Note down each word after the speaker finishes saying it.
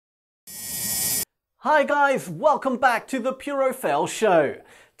Hi guys, welcome back to the Puro Fail Show.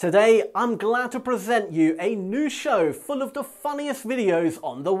 Today I'm glad to present you a new show full of the funniest videos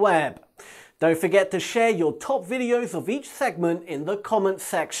on the web. Don't forget to share your top videos of each segment in the comments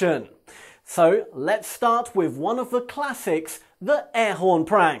section. So let's start with one of the classics, the air horn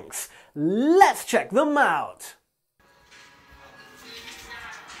pranks. Let's check them out.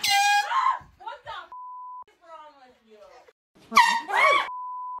 What the is wrong with you?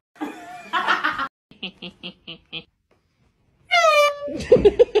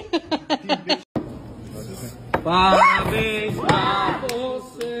 Parabéns pra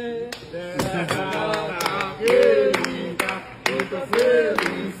você, nessa querida, muita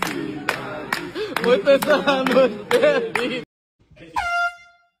felicidade, muitos anos de vida.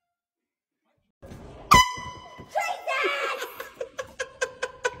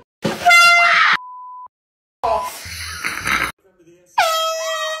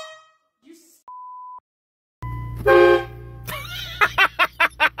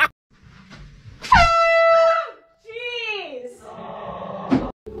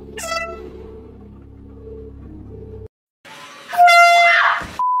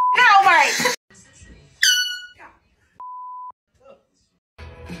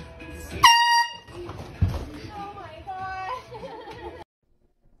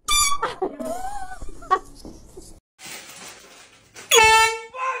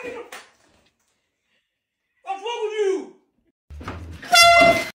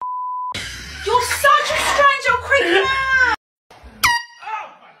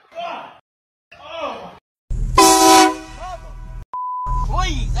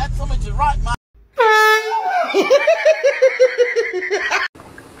 Please, that's something to write my...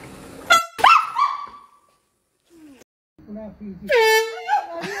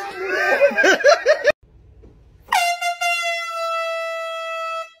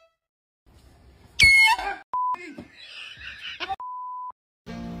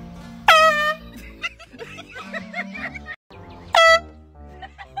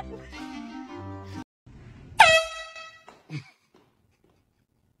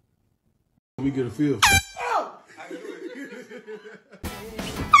 We get a feel.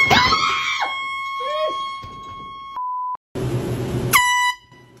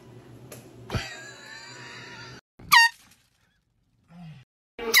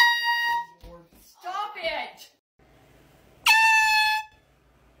 Stop it!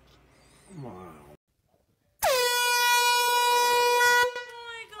 Wow. Oh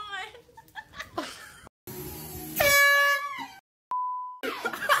my god.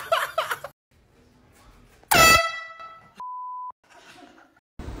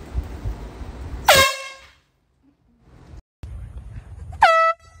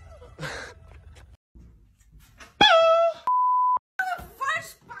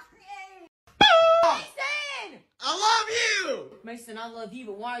 I love you! Mason, I love you,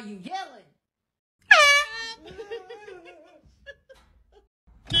 but why are you yelling?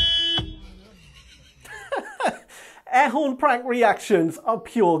 Air horn prank reactions are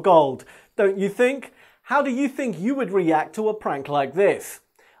pure gold, don't you think? How do you think you would react to a prank like this?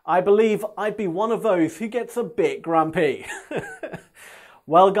 I believe I'd be one of those who gets a bit grumpy.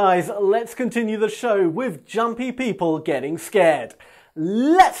 Well guys, let's continue the show with jumpy people getting scared.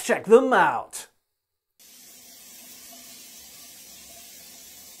 Let's check them out.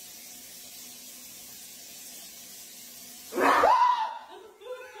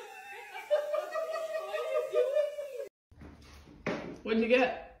 What'd you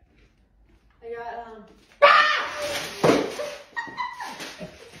get? I got,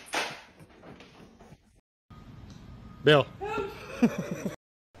 Bill.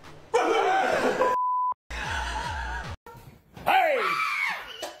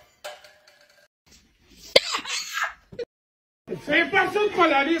 ¡Se pasó el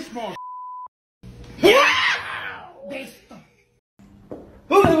polarismo!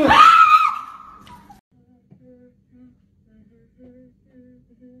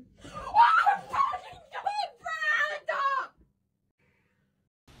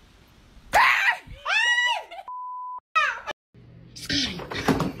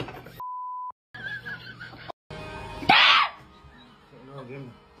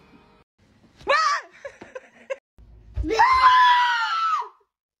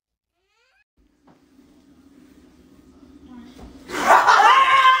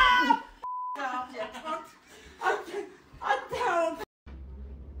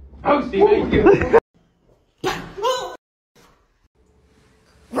 Oh, Steve,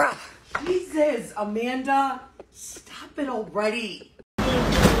 Jesus, Amanda, stop it already.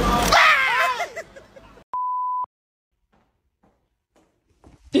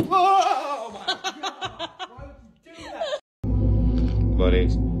 Oh my God. buddy.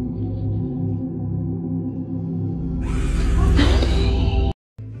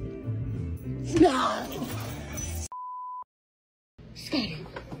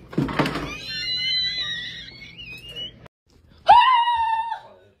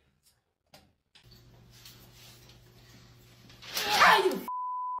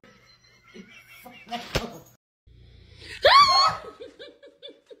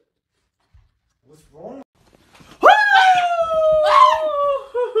 What's wrong?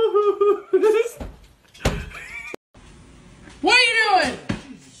 What are you doing?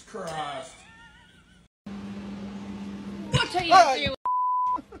 Jesus Christ. What are you doing?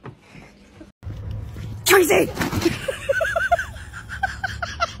 Tracy!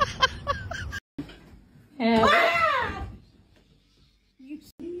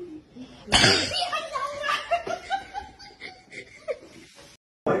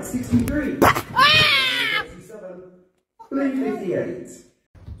 Like 63. 67. 58.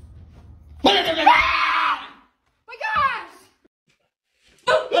 My gosh!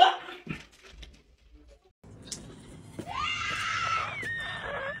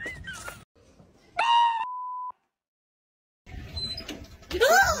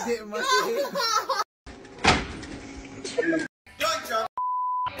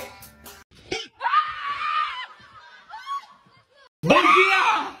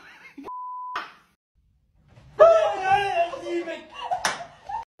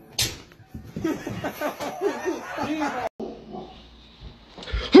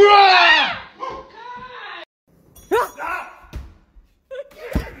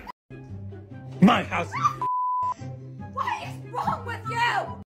 My house. What is wrong with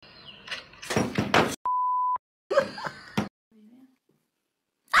you?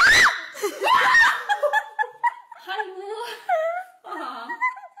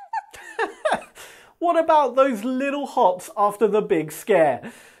 What about those little hops after the big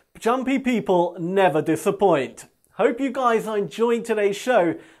scare? Jumpy people never disappoint. Hope you guys are enjoying today's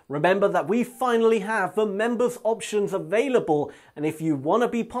show. Remember that we finally have the members options available, and if you want to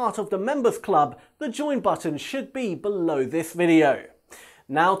be part of the members club, the join button should be below this video.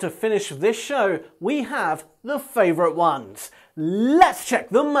 Now to finish this show, we have the favourite ones. Let's check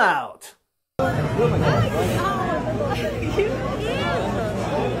them out.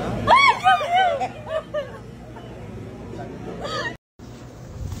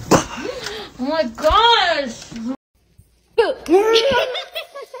 Oh my gosh!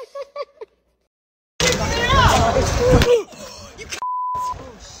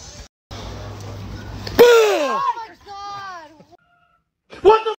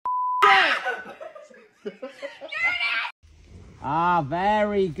 Ah,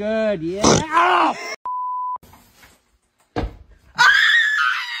 very good, yeah.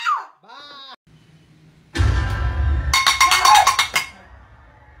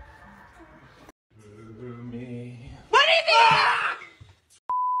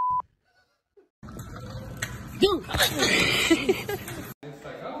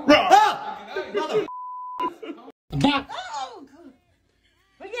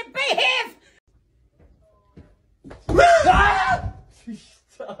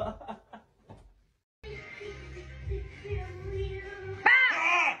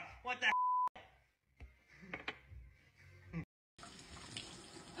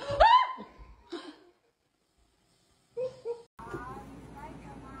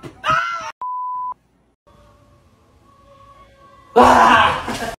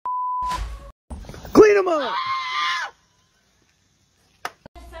 Clean them up!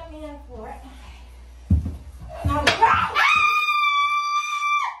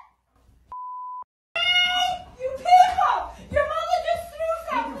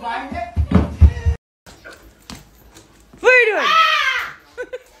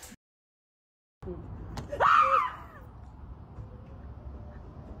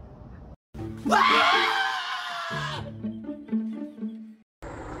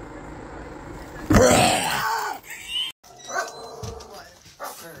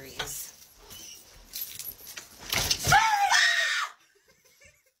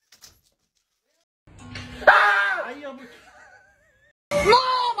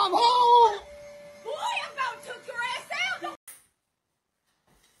 Mom, I'm home! Boy, I'm about to took your ass out!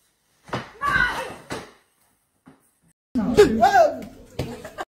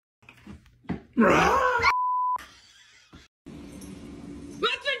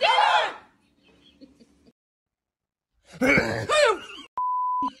 What's your dinner?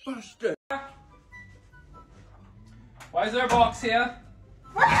 Why is there a box here?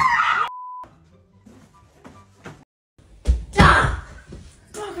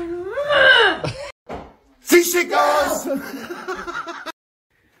 See shit, guys!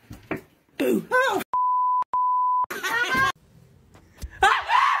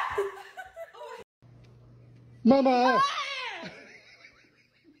 Mama!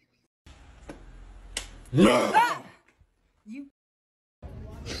 No! You.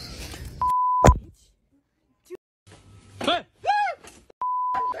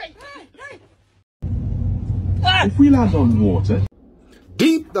 If we land on water...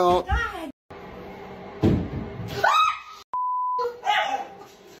 Deep thought!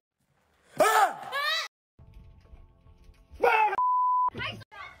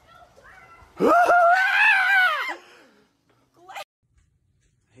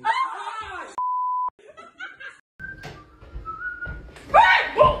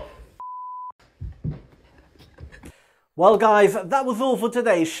 Well guys, that was all for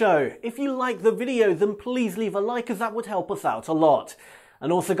today's show. If you liked the video, then please leave a like, as that would help us out a lot.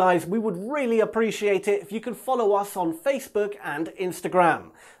 And also guys, we would really appreciate it if you could follow us on Facebook and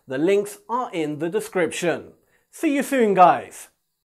Instagram. The links are in the description. See you soon guys.